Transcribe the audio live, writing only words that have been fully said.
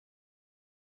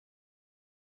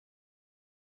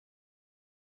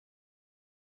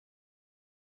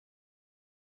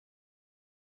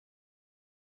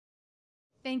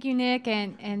Thank you, Nick,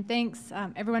 and thanks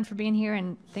everyone for being here,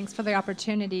 and thanks for the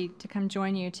opportunity to come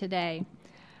join you today.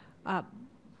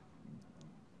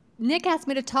 Nick asked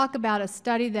me to talk about a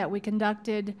study that we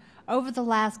conducted over the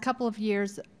last couple of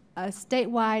years, a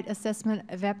statewide assessment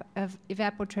of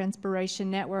evapotranspiration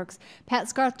networks. Pat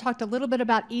Scarth talked a little bit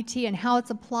about ET and how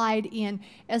it's applied in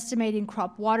estimating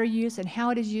crop water use and how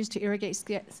it is used to irrigate,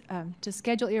 to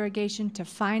schedule irrigation, to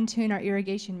fine-tune our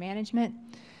irrigation management.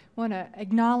 I want to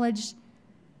acknowledge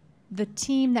the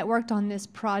team that worked on this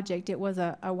project. It was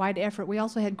a wide effort. We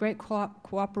also had great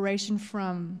cooperation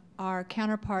from our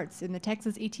counterparts in the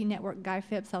Texas ET Network, Guy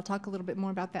Phipps. I'll talk a little bit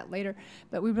more about that later.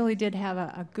 But we really did have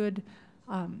a good,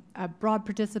 a broad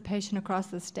participation across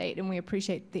the state, and we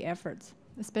appreciate the efforts,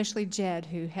 especially Jed,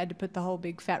 who had to put the whole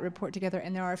big fat report together.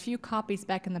 And there are a few copies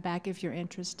back in the back if you're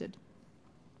interested.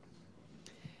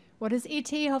 What is ET?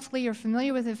 Hopefully you're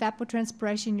familiar with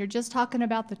evapotranspiration. You're just talking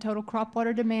about the total crop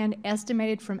water demand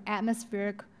estimated from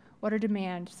atmospheric water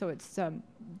demand. So it's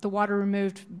the water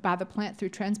removed by the plant through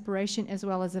transpiration as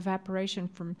well as evaporation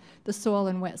from the soil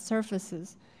and wet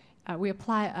surfaces. We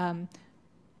apply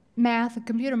math, a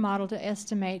computer model, to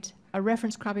estimate a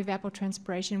reference crop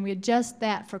evapotranspiration. We adjust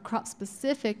that for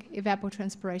crop-specific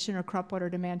evapotranspiration or crop water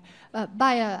demand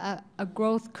by a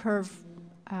growth curve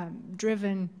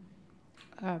driven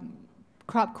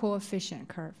crop coefficient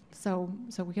curve. So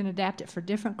we can adapt it for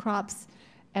different crops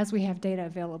as we have data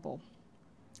available.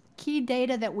 Key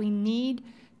data that we need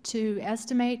to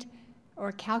estimate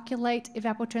or calculate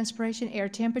evapotranspiration: air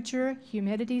temperature,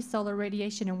 humidity, solar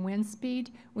radiation, and wind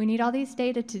speed. We need all these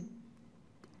data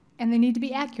and they need to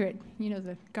be accurate. You know,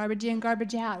 the garbage in,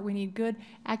 garbage out. We need good,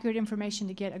 accurate information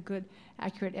to get a good,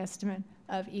 accurate estimate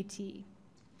of ET.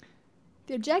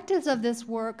 The objectives of this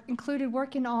work included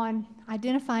working on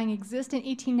identifying existing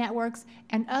ET networks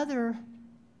and other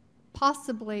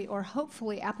possibly or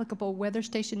hopefully applicable weather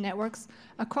station networks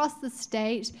across the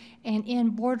state and in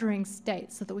bordering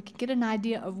states so that we can get an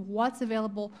idea of what's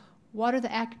available, what are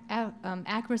the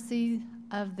accuracy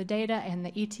of the data and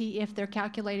the ET if they're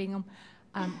calculating them,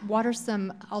 what are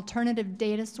some alternative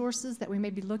data sources that we may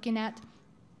be looking at,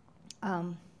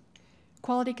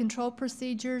 quality control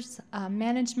procedures,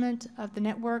 management of the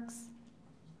networks.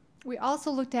 We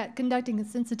also looked at conducting a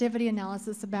sensitivity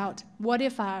analysis about what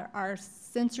if our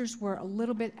sensors were a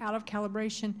little bit out of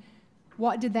calibration,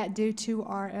 what did that do to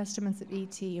our estimates of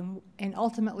ET, and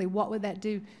ultimately what would that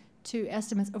do to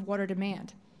estimates of water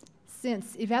demand.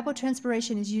 Since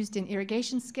evapotranspiration is used in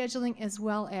irrigation scheduling as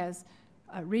well as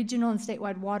regional and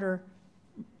statewide water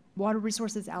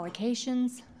resources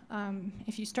allocations,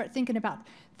 if you start thinking about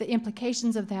the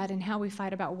implications of that and how we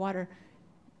fight about water,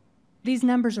 these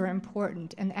numbers are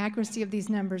important, and the accuracy of these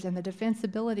numbers and the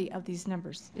defensibility of these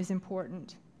numbers is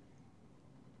important.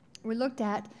 We looked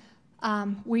at,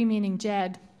 we meaning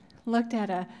Jed, looked at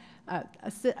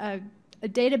a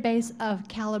database of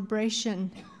calibration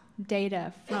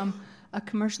data from a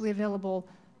commercially available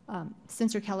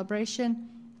sensor calibration.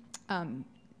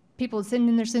 People send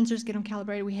in their sensors, get them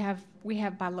calibrated. We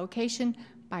have by location,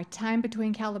 by time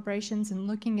between calibrations, and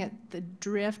looking at the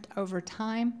drift over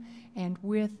time and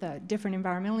with different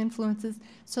environmental influences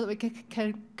so that we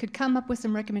could come up with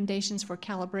some recommendations for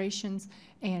calibrations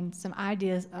and some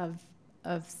ideas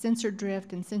of sensor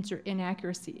drift and sensor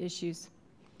inaccuracy issues.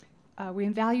 We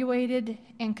evaluated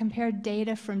and compared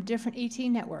data from different ET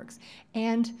networks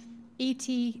and ET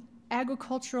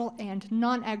agricultural and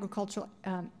non-agricultural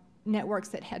networks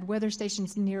that had weather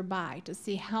stations nearby to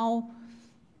see how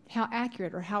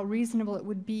accurate or how reasonable it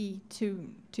would be to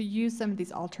use some of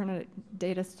these alternate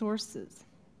data sources.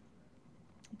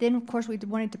 Then, of course, we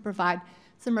wanted to provide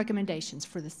some recommendations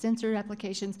for the sensor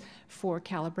applications, for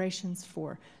calibrations,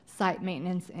 for site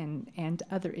maintenance, and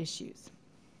other issues.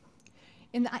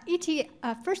 In the ET,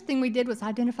 first thing we did was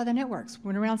identify the networks.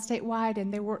 Went around statewide,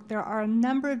 and there are a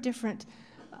number of different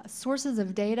sources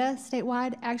of data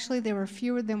statewide. Actually, there were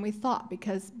fewer than we thought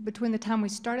because between the time we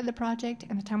started the project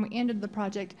and the time we ended the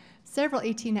project, several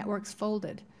ET networks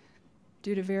folded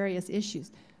due to various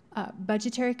issues.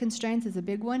 Budgetary constraints is a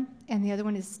big one, and the other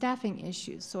one is staffing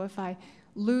issues. So if I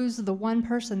lose the one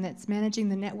person that's managing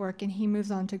the network and he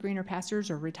moves on to greener pastures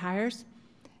or retires,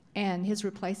 and his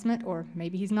replacement, or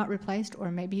maybe he's not replaced, or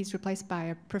maybe he's replaced by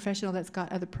a professional that's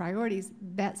got other priorities,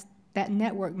 that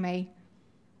network may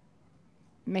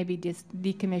be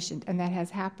decommissioned, and that has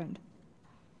happened.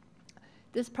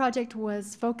 This project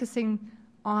was focusing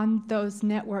on those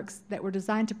networks that were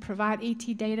designed to provide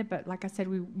ET data, but like I said,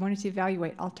 we wanted to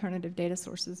evaluate alternative data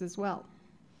sources as well.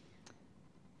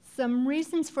 Some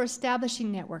reasons for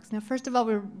establishing networks. Now, first of all,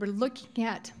 we're looking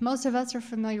at, most of us are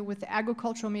familiar with the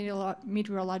agricultural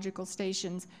meteorological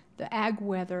stations, the ag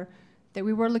weather, that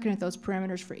we were looking at those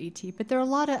parameters for ET. But there are a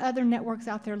lot of other networks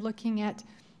out there looking at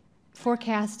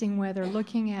forecasting weather,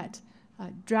 looking at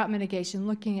drought mitigation,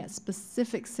 looking at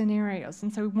specific scenarios.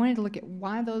 And so we wanted to look at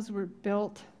why those were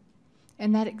built,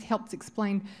 and that helps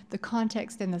explain the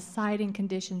context and the siting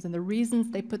conditions and the reasons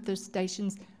they put those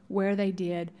stations where they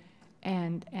did,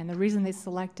 and the reason they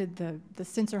selected the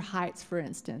sensor heights, for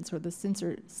instance, or the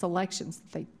sensor selections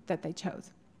that they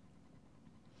chose.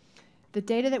 The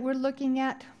data that we're looking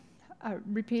at,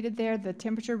 repeated there, the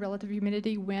temperature, relative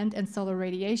humidity, wind, and solar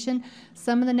radiation.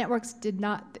 Some of the networks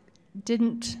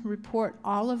didn't report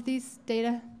all of these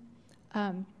data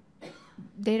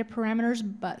parameters,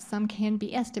 but some can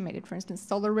be estimated. For instance,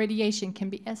 solar radiation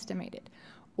can be estimated.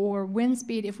 Or wind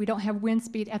speed, if we don't have wind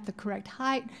speed at the correct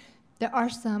height, there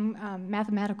are some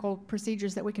mathematical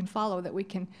procedures that we can follow that we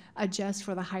can adjust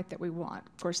for the height that we want.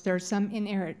 Of course, there are some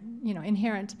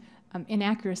inherent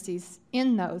inaccuracies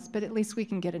in those, but at least we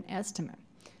can get an estimate.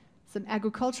 Some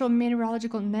agricultural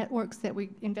meteorological networks that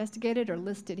we investigated are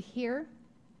listed here.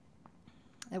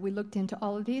 We looked into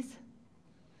all of these.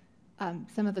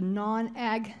 Some of the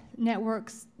non-ag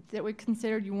networks that we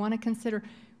considered, you want to consider,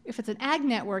 if it's an ag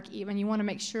network even, you want to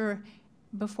make sure,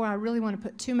 before I really want to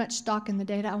put too much stock in the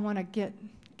data, I want to get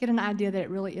an idea that it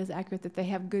really is accurate, that they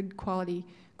have good quality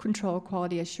control,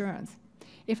 quality assurance.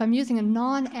 If I'm using a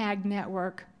non-ag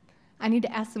network, I need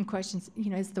to ask some questions. You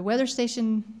know, is the weather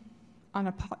station on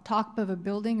a top of a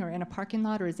building or in a parking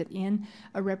lot, or is it in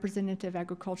a representative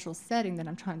agricultural setting that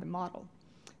I'm trying to model?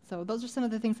 So those are some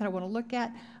of the things that I want to look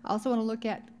at. I also want to look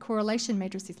at correlation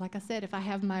matrices. Like I said, if I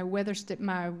have my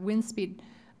my wind speed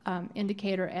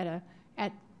indicator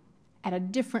at a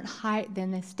different height than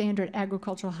the standard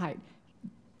agricultural height,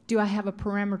 do I have a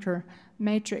parameter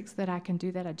matrix that I can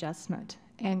do that adjustment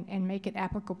and make it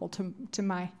applicable to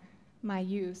my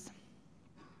use?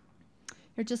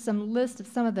 Here's just some list of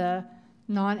some of the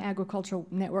non-agricultural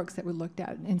networks that we looked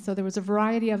at. And so there was a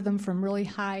variety of them, from really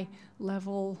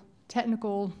high-level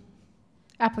technical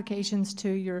applications to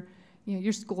your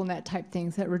school net type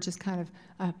things that were just kind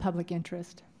of public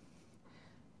interest.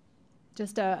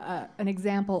 Just an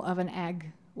example of an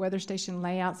ag weather station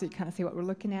layout, so you kind of see what we're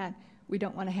looking at. We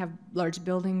don't want to have large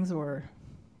buildings or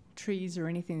trees or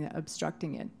anything that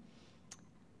obstructing it.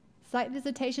 Site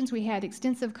visitations, we had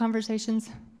extensive conversations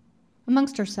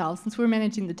amongst ourselves. Since we're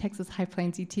managing the Texas High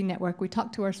Plains ET network, we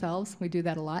talk to ourselves. We do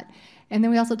that a lot. And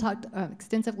then we also talked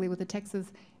extensively with the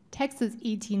Texas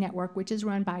ET network, which is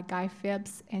run by Guy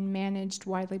Phipps and managed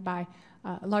largely by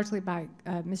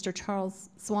Mr. Charles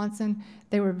Swanson.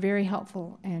 They were very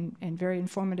helpful and very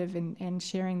informative in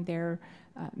sharing their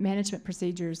management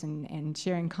procedures and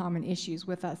sharing common issues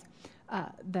with us.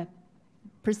 The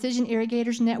Precision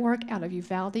Irrigators Network out of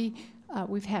Uvalde,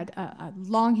 we've had a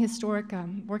long historic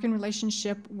working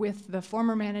relationship with the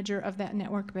former manager of that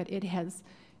network, but it has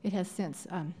since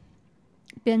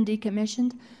been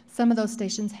decommissioned. Some of those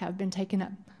stations have been taken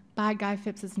up by Guy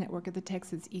Phipps's network of the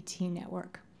Texas ET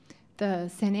network. The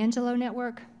San Angelo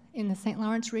network in the St.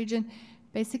 Lawrence region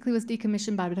basically was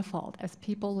decommissioned by default as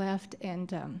people left, and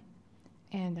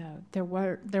there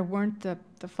weren't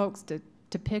the folks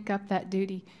to pick up that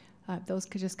duty. Those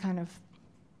could just kind of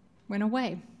went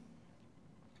away.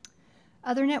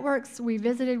 Other networks we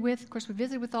visited with, of course, we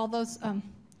visited with all those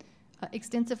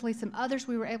extensively. Some others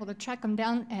we were able to track them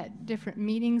down at different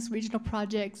meetings, regional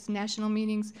projects, national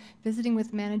meetings, visiting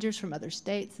with managers from other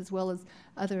states as well as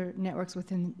other networks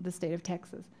within the state of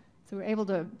Texas. So we're able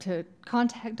to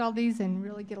contact all these and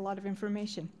really get a lot of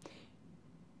information.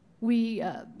 We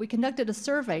conducted a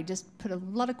survey, just put a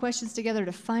lot of questions together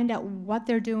to find out what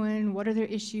they're doing, what are their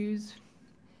issues,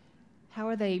 how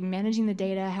are they managing the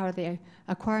data, how are they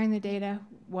acquiring the data,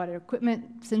 what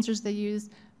equipment, sensors they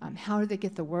use, how do they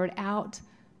get the word out,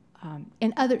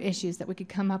 and other issues that we could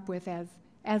come up with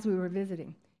as we were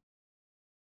visiting.